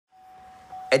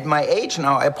At my age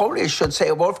now, I probably should say,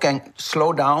 Wolfgang,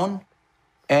 slow down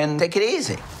and take it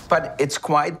easy. But it's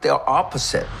quite the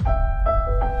opposite.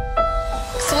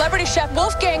 Celebrity chef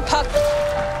Wolfgang Puck.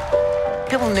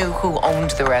 People knew who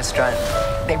owned the restaurant.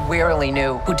 They rarely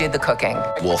knew who did the cooking.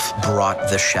 Wolf brought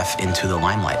the chef into the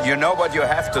limelight. You know what you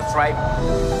have to try.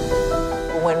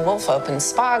 When Wolf opened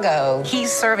Spago,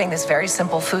 he's serving this very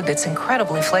simple food that's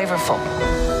incredibly flavorful.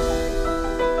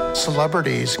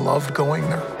 Celebrities loved going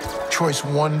there. Choice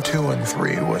 1, 2, and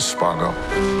 3 was Spago.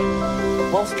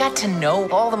 Wolf got to know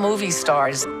all the movie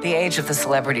stars. The age of the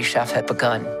celebrity chef had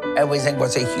begun. Everything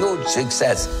was a huge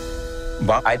success.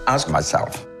 But I asked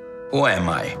myself, who am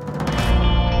I?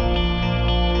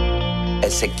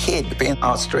 As a kid in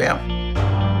Austria,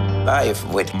 life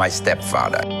with my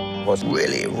stepfather was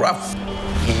really rough.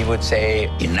 He would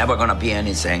say, you're never gonna be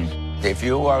anything. If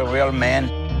you are a real man,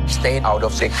 stay out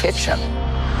of the kitchen.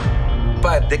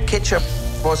 But the kitchen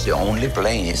was the only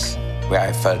place where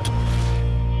I felt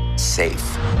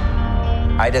safe.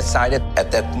 I decided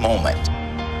at that moment,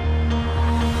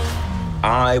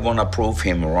 I wanna prove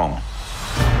him wrong.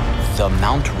 The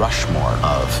Mount Rushmore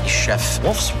of Chef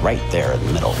Wolf's right there in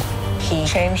the middle. He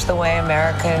changed the way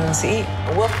Americans eat.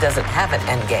 Wolf doesn't have an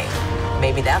end game.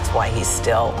 Maybe that's why he's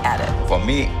still at it. For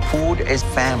me, food is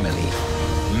family.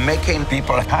 Making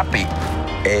people happy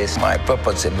is my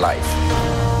purpose in life.